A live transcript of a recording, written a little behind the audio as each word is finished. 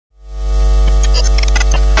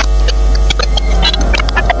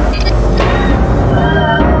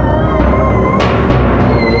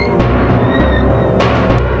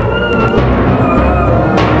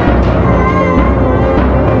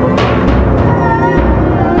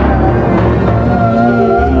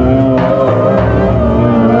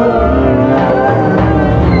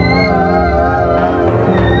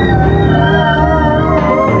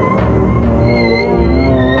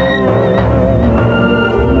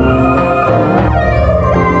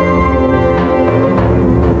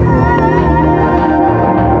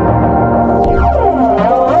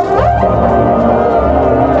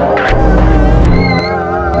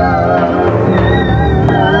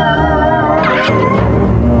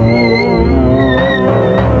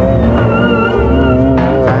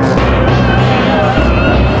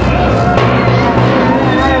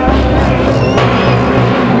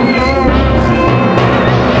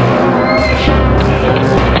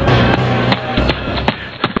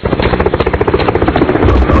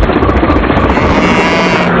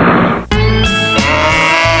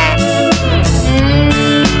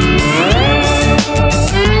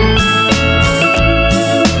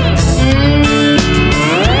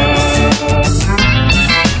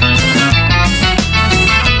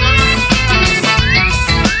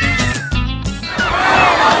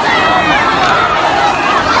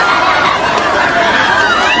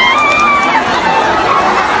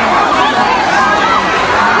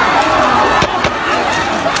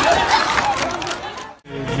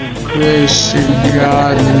grace of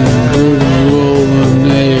God and goodwill of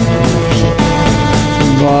neighbors.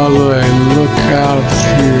 By the way, look out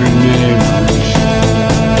for your neighbors.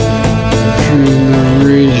 If you're in the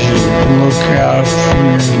region, look out for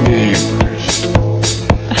your neighbors.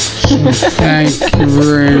 So thank you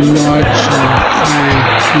very much, and thank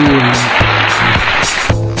you.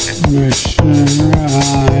 Commissioner,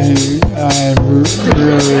 I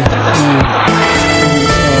really think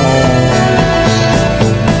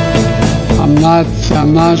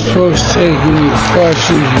I'm not supposed to take any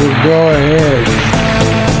questions, but go ahead.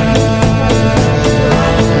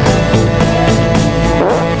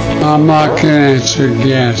 I'm not going to answer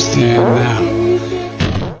Afghanistan now.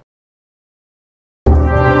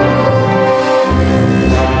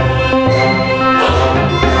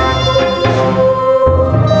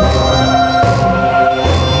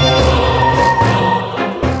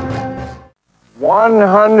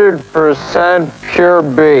 %100% pure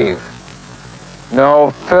beef.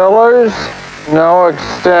 No fillers, no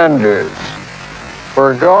extenders.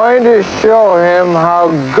 We're going to show him how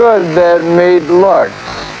good that meat looks,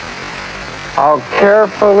 how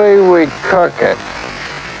carefully we cook it.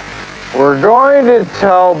 We're going to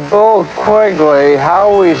tell Bill Quigley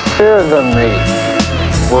how we sear the meat.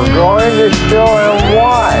 We're going to show him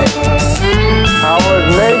why, how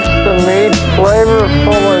it makes the meat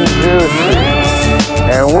flavorful and juicy.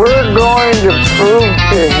 And we're going to prove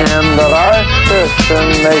to him that our system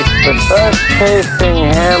makes the best tasting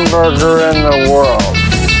hamburger in the world.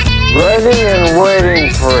 Ready and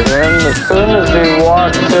waiting for him as soon as he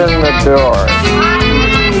walks in the door.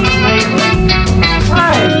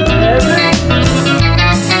 Hi,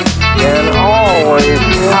 and always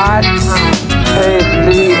hot,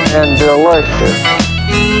 tasty, and delicious.